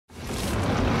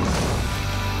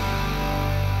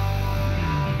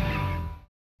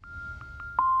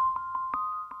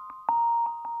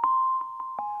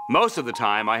Most of the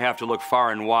time, I have to look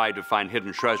far and wide to find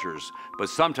hidden treasures, but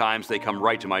sometimes they come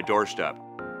right to my doorstep.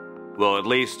 Well, at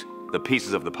least the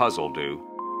pieces of the puzzle do.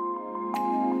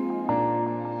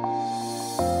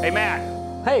 Hey, Matt.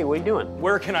 Hey, what are you doing?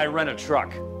 Where can I rent a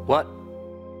truck? What?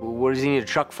 What does he need a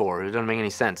truck for? It doesn't make any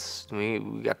sense. We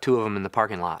got 2 of them in the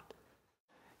parking lot.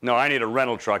 No, I need a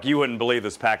rental truck. You wouldn't believe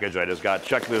this package I just got.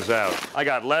 Check this out. I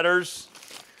got letters,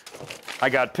 I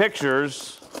got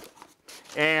pictures,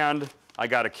 and I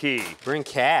got a key. Bring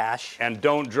cash. And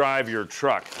don't drive your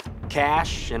truck.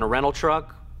 Cash in a rental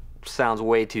truck? Sounds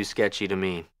way too sketchy to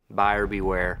me. Buyer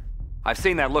beware. I've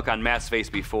seen that look on Matt's face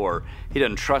before. He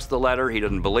doesn't trust the letter, he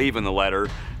doesn't believe in the letter,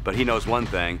 but he knows one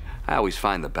thing: I always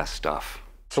find the best stuff.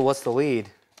 So what's the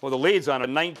lead? Well, the lead's on a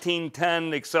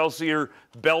 1910 Excelsior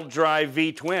belt drive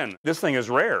V-twin. This thing is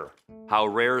rare. How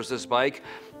rare is this bike?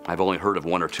 I've only heard of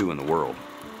 1 or 2 in the world.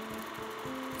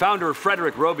 Founder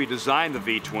Frederick Roby designed the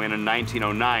V-twin in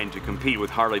 1909 to compete with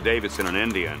Harley-Davidson and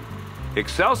Indian.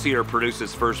 Excelsior produced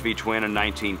its first V-twin in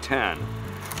 1910.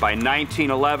 By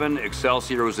 1911,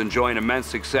 Excelsior was enjoying immense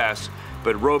success,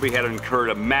 but Roby had incurred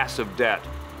a massive debt.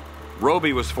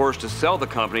 Roby was forced to sell the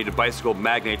company to bicycle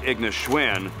magnate Ignace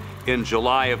Schwinn in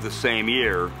July of the same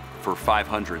year for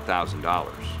 $500,000.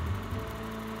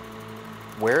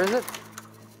 Where is it?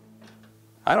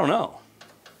 I don't know.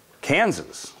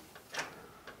 Kansas.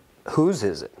 Whose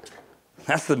is it?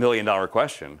 That's the million-dollar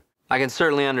question. I can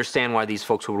certainly understand why these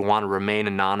folks would want to remain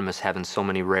anonymous having so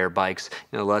many rare bikes.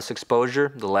 You know, the less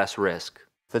exposure, the less risk.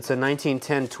 If it's a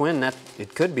 1910 twin,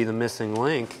 it could be the missing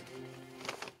link.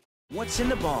 What's in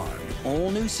the Barn?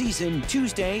 All new season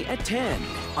Tuesday at 10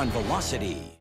 on Velocity.